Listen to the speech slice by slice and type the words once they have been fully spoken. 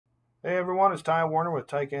Hey everyone, it's Ty Warner with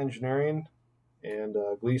Tyke Engineering and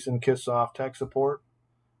Gleason KISSsoft Tech Support.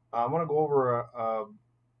 I'm going to go over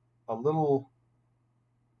a little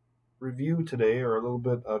review today, or a little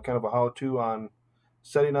bit kind of a how-to on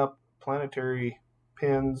setting up planetary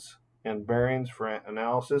pins and bearings for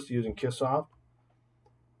analysis using KISSsoft.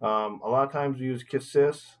 A lot of times we use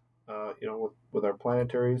KISSsys, with our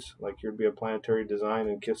planetaries. Like here'd be a Planetary Design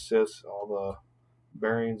and KISSsys. All the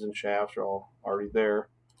bearings and shafts are all already there.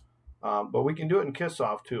 But we can do it in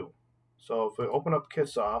KISSsoft too. So if we open up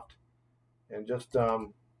KISSsoft and just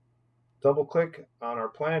double click on our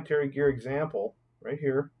planetary gear example right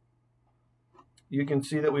here, you can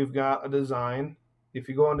see that we've got a design. If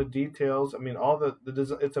you go into details, I mean, all the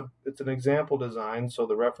design, it's an example design, so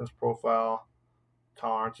the reference profile,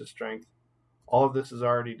 tolerances, strength, all of this is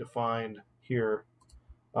already defined here.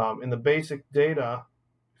 In the basic data,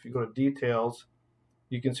 if you go to details,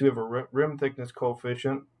 you can see we have a rim thickness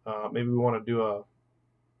coefficient. Maybe we want to do a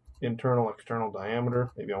internal external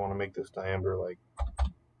diameter. Maybe I want to make this diameter like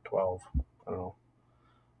 12. I don't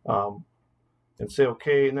know. And say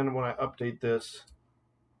okay. And then when I update this,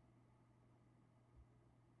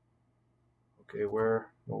 okay,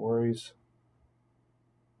 where? No worries.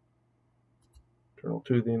 Internal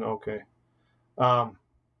toothing. Okay. We're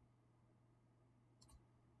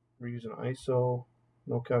using ISO.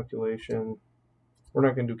 No calculation. We're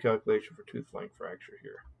not going to do calculation for tooth flank fracture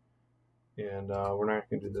here. And we're not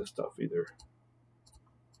going to do this stuff either.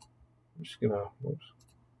 We're just gonna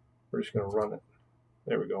run it.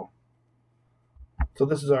 There we go. So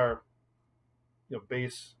this is our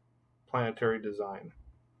base planetary design.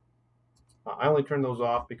 I only turned those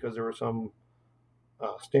off because there were some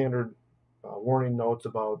standard warning notes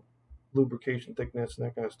about lubrication thickness and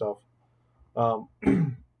that kind of stuff.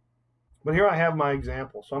 But here I have my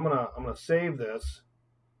example. So I'm gonna save this.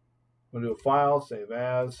 I'm gonna do a file, save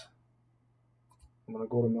as. I'm gonna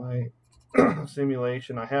go to my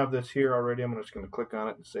simulation. I have this here already. I'm just gonna click on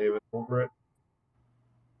it and save it over it.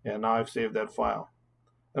 And now I've saved that file.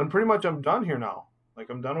 And pretty much I'm done here now.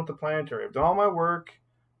 Like I'm done with the planetary. I've done all my work.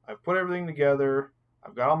 I've put everything together.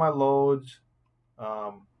 I've got all my loads.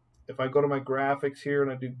 If I go to my graphics here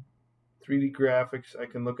and I do 3D graphics, I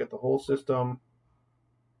can look at the whole system.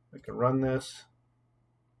 I can run this.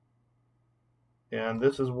 And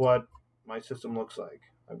this is what my system looks like.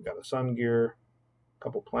 I've got a sun gear, a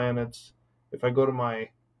couple planets. If I go to my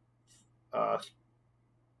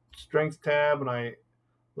strength tab and I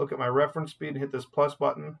look at my reference speed and hit this plus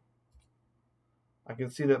button, I can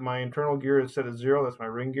see that my internal gear is set at 0. That's my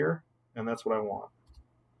ring gear, and that's what I want.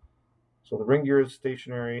 So the ring gear is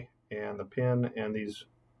stationary, and the pin and these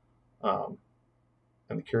and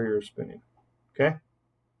the carrier is spinning. Okay,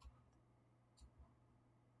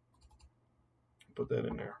 put that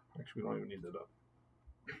in there. Actually, we don't even need that up.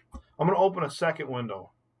 I'm going to open a second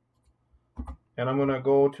window, and I'm going to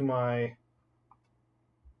go to my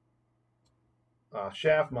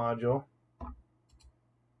shaft module.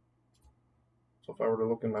 So if I were to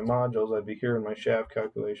look in my modules, I'd be here in my shaft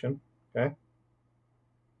calculation. Okay.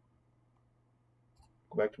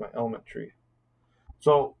 Go back to my element tree.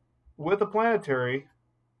 So with the planetary,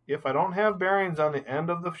 if I don't have bearings on the end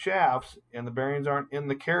of the shafts and the bearings aren't in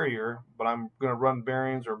the carrier, but I'm going to run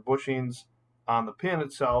bearings or bushings on the pin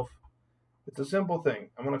itself, it's a simple thing.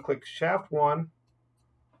 I'm going to click shaft 1.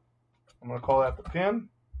 I'm going to call that the pin.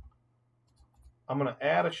 I'm going to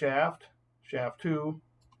add a shaft, shaft 2.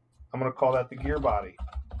 I'm going to call that the gear body.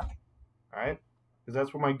 All right? Because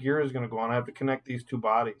that's where my gear is going to go on. I have to connect these two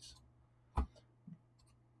bodies.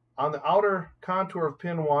 On the outer contour of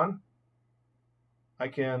pin 1, I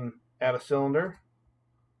can add a cylinder.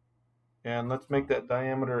 And let's make that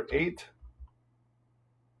diameter 8.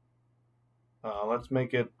 Let's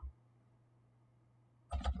make it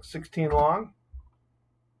 16 long.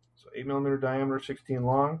 So 8mm diameter, 16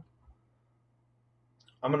 long.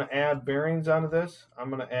 I'm going to add bearings onto this. I'm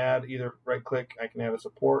going to add either right click, I can add a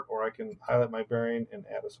support, or I can highlight my bearing and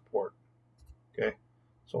add a support. Okay,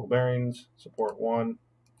 so bearings, support 1,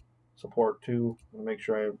 support 2. I'm going to make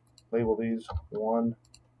sure I label these 1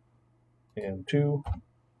 and 2.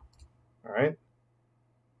 All right.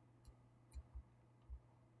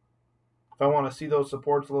 If I want to see those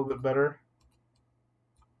supports a little bit better,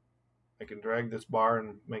 I can drag this bar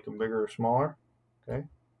and make them bigger or smaller. Okay.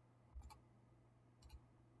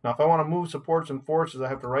 Now, if I want to move supports and forces, I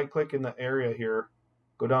have to right-click in the area here,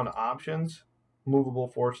 go down to Options, Movable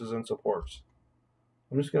Forces and Supports.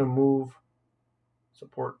 I'm just going to move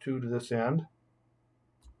support 2 to this end.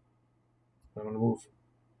 I'm going to move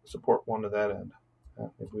support 1 to that end.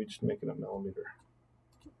 Maybe we just make it a 1 mm.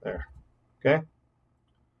 There. Okay.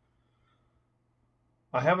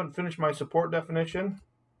 I haven't finished my support definition.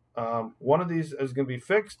 One of these is going to be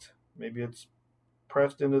fixed. Maybe it's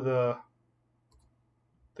pressed into the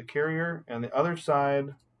carrier, and the other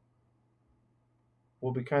side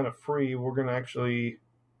will be kind of free. We're going to actually,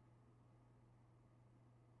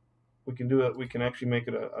 we can do it. We can actually make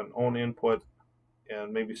it an own input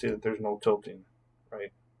and maybe say that there's no tilting,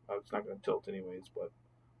 right? It's not going to tilt anyways, but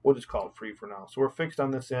we'll just call it free for now. So we're fixed on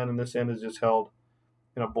this end, and this end is just held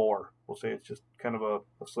in a bore. We'll say it's just kind of a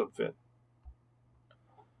slip fit.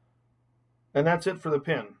 And that's it for the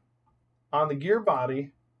pin. On the gear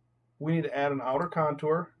body, we need to add an outer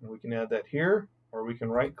contour, and we can add that here, or we can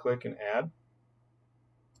right click and add.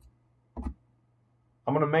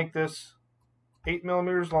 I'm going to make this 8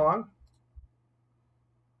 millimeters long.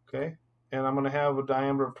 Okay, and I'm going to have a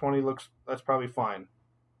diameter of 20. That's probably fine.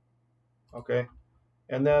 Okay,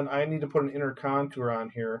 and then I need to put an inner contour on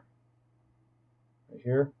here, right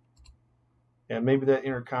here, and maybe that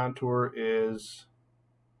inner contour is,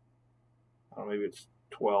 I don't know, maybe it's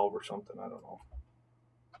 12 or something. I don't know.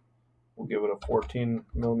 We'll give it a 14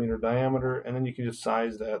 millimeter diameter, and then you can just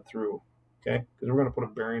size that through. Okay, because we're going to put a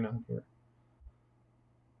bearing on here.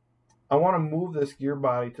 I want to move this gear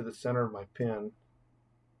body to the center of my pin,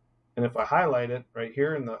 and if I highlight it right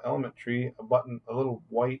here in the element tree, a little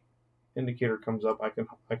white indicator comes up. I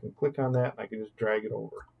can click on that, and I can just drag it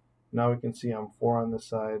over. Now we can see I'm 4 on this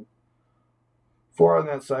side. 4 on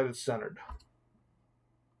that side is centered.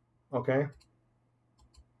 Okay.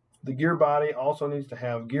 The gear body also needs to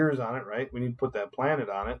have gears on it, right? We need to put that planet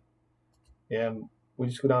on it, and we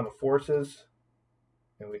just go down to forces,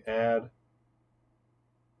 and we add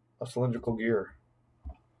a cylindrical gear.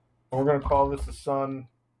 And we're going to call this the sun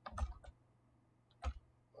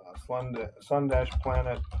dash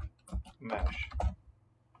planet mesh.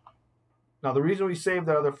 Now the reason we saved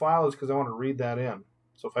that other file is because I want to read that in.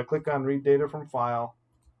 So if I click on read data from file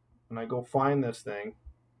and I go find this thing,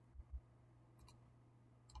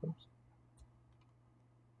 oops.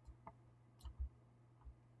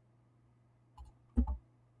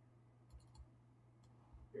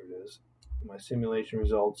 Here it is, my simulation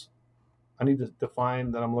results. I need to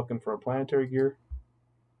define that I'm looking for a planetary gear,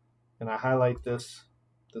 and I highlight this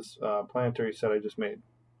planetary set I just made.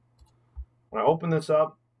 When I open this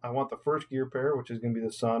up, I want the first gear pair, which is going to be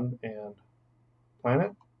the sun and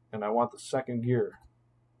planet, and I want the second gear,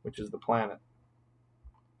 which is the planet.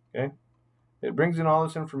 Okay, it brings in all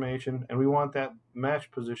this information, and we want that mesh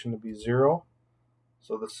position to be 0.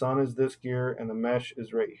 So the sun is this gear, and the mesh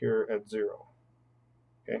is right here at 0.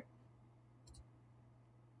 Okay,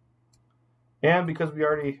 and because we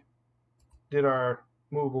already did our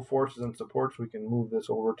movable forces and supports, we can move this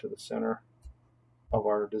over to the center of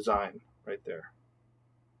our design right there.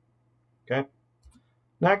 Okay,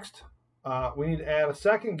 next we need to add a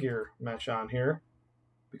second gear mesh on here.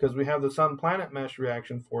 Because we have the sun-planet mesh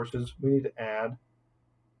reaction forces, we need to add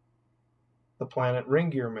the planet ring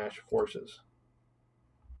gear mesh forces.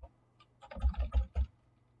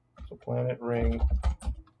 So planet ring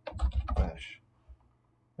mesh.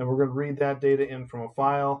 And we're going to read that data in from a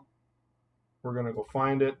file. We're going to go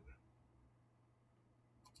find it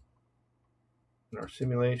in our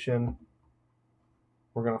simulation.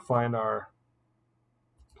 We're going to find our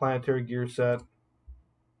planetary gear set.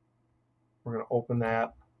 We're going to open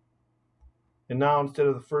that. And now instead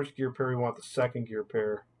of the first gear pair, we want the second gear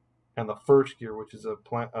pair and the first gear, which is the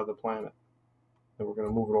planet. And we're going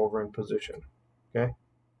to move it over in position. Okay.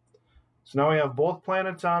 So now we have both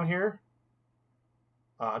planets on here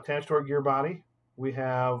attached to our gear body. We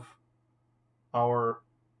have our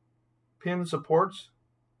pin supports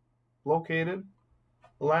located.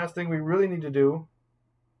 The last thing we really need to do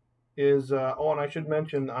is, and I should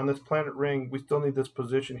mention on this planet ring, we still need this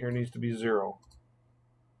position here needs to be 0.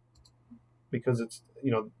 Because it's,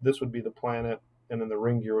 this would be the planet, and then the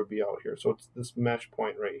ring gear would be out here. So it's this mesh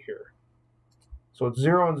point right here. So it's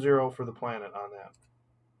 0 and 0 for the planet on that.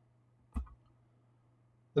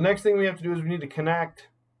 The next thing we have to do is we need to connect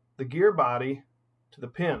the gear body to the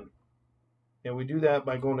pin. And we do that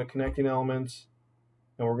by going to connecting elements,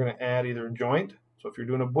 and we're going to add either a joint. So if you're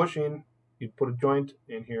doing a bushing, you'd put a joint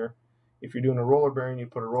in here. If you're doing a roller bearing, you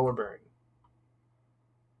put a roller bearing.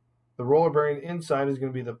 The roller bearing inside is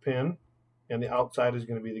going to be the pin, and the outside is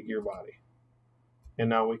going to be the gear body. And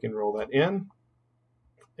now we can roll that in.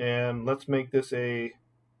 And let's make this a,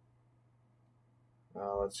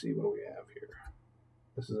 let's see, what do we have here?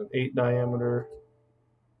 This is an 8 diameter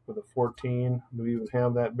with a 14. Do we even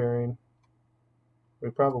have that bearing? We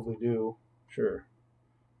probably do, sure.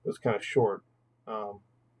 It's kind of short.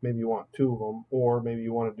 Maybe you want 2 of them, or maybe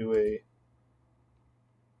you want to do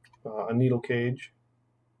a needle cage.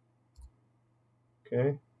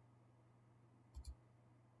 Okay.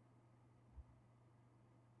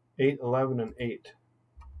 8, 11, and 8.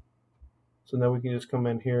 So now we can just come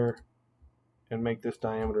in here and make this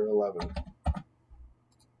diameter 11.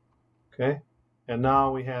 Okay. And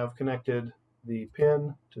now we have connected the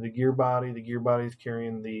pin to the gear body. The gear body is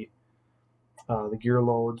carrying the gear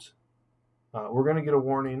loads. We're going to get a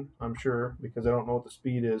warning, I'm sure, because I don't know what the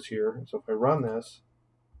speed is here. So if I run this,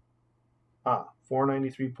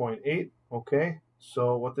 493.8. Okay.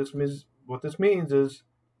 So what this means is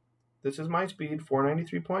this is my speed,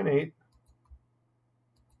 493.8.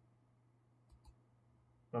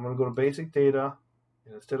 I'm going to go to basic data,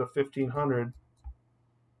 and instead of 1500,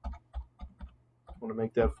 I'm going to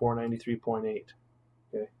make that 493.8.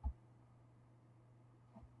 Okay.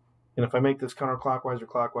 And if I make this counterclockwise or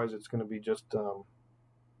clockwise, it's going to be just,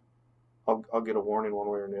 I'll get a warning one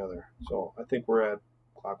way or the other. So I think we're at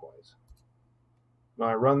clockwise. Now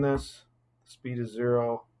I run this, the speed is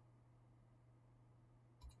 0.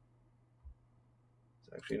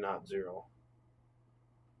 It's actually not 0.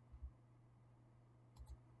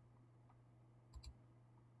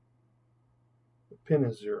 The pin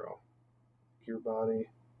is 0. Gear body.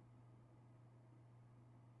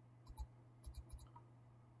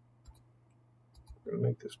 We're going to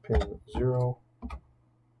make this pin 0.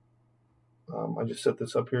 I just set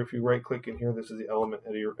this up here. If you right click in here, this is the element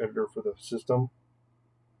editor for the system.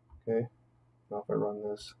 Okay. Now if I run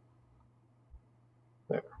this,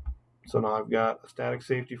 there. So now I've got a static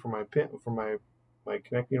safety for my pin, for my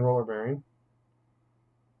connecting roller bearing.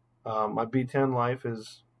 My B10 life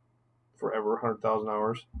is forever, 100,000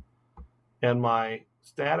 hours. And my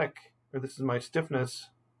static, or this is my stiffness,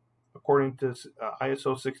 according to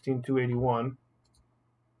ISO 16281,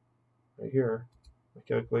 right here, my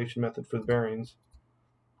calculation method for the bearings,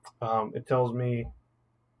 it tells me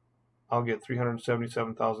I'll get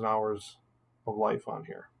 377,000 hours of life on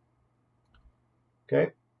here.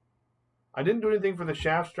 Okay. I didn't do anything for the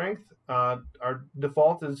shaft strength. Our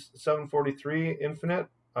default is 743 infinite.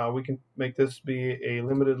 We can make this be a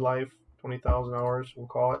limited life, 20,000 hours, we'll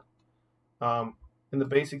call it. In the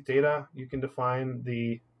basic data, you can define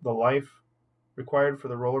the life required for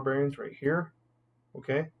the roller bearings right here.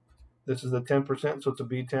 Okay. This is the 10%, so it's a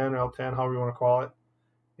B10 or L10, however you want to call it.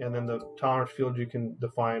 And then the tolerance field you can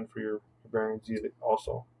define for your bearings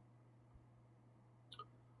also.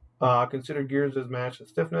 Consider gears as match and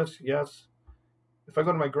stiffness. Yes. If I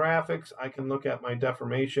go to my graphics, I can look at my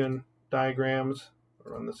deformation diagrams.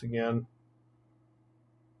 I'll run this again.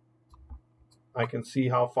 I can see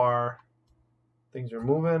how far things are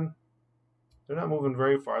moving. They're not moving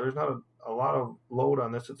very far. There's not a lot of load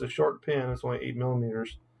on this. It's a short pin. It's only 8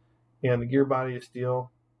 millimeters. And the gear body is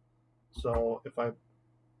steel. So if I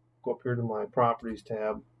go up here to my properties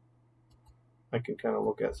tab, I can kind of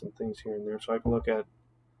look at some things here and there. So I can look at,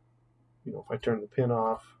 if I turn the pin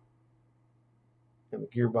off and the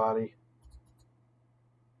gear body.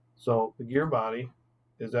 So the gear body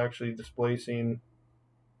is actually displacing,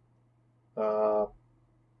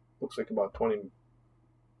 looks like about 22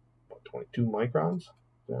 microns. Is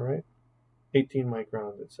that right? 18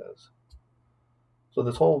 microns, it says. So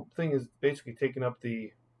this whole thing is basically taking up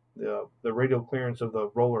the radial clearance of the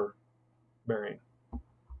roller bearing.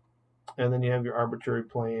 And then you have your arbitrary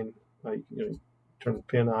plane. You can turn the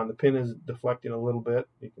pin on. The pin is deflecting a little bit.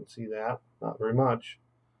 You can see that, not very much.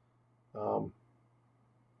 So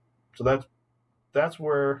that's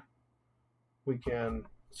where we can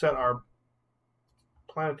set our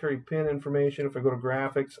planetary pin information. If I go to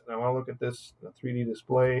graphics and I want to look at this 3D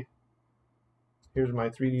display, here's my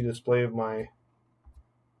 3D display of my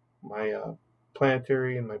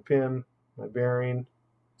planetary and my pin, my bearing.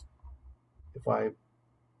 If I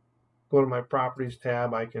go to my properties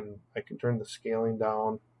tab, I can turn the scaling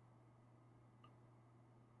down.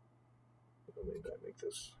 Maybe I make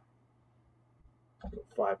this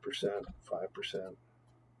 5%, 5%.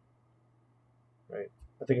 Right?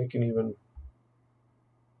 I think I can even,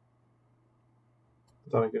 I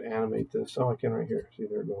thought I could animate this. Oh, I can right here. See,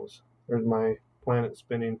 there it goes. There's my planet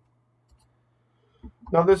spinning.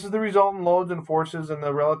 Now this is the resultant loads and forces and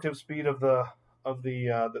the relative speed of the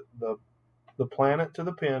planet to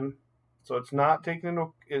the pin. So it's not taking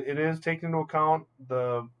into, it is taking into account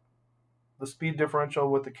the speed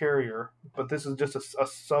differential with the carrier, but this is just a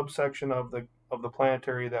subsection of the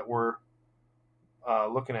planetary that we're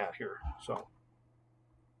looking at here. So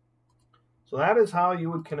that is how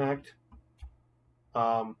you would connect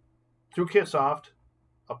through KISSsoft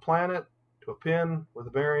a planet to a pin with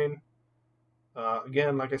a bearing.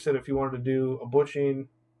 Again, like I said, if you wanted to do a bushing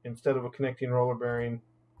instead of a connecting roller bearing,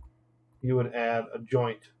 you would add a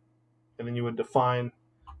joint, and then you would define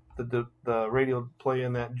the radial play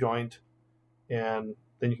in that joint, and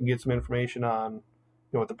then you can get some information on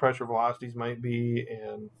what the pressure velocities might be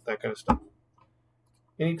and that kind of stuff.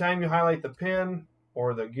 Anytime you highlight the pin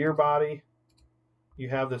or the gear body, you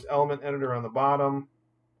have this element editor on the bottom.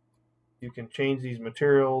 You can change these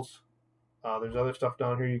materials. There's other stuff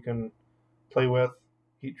down here you can play with,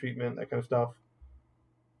 heat treatment, that kind of stuff.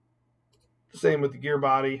 The same with the gear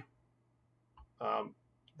body.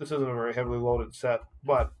 This isn't a very heavily loaded set,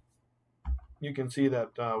 but you can see that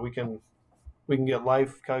we can get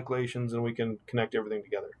life calculations and we can connect everything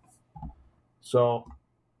together. So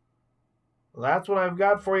that's what I've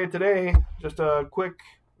got for you today. Just a quick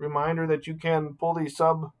reminder that you can pull these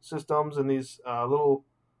subsystems and these little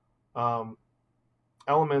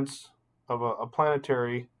elements of a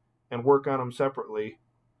planetary and work on them separately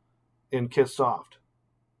in KISSsoft.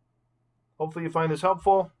 Hopefully you find this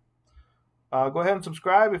helpful. Go ahead and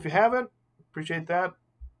subscribe if you haven't. Appreciate that.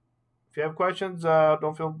 If you have questions,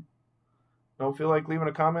 don't feel like leaving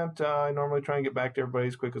a comment. I normally try and get back to everybody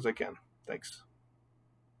as quick as I can. Thanks.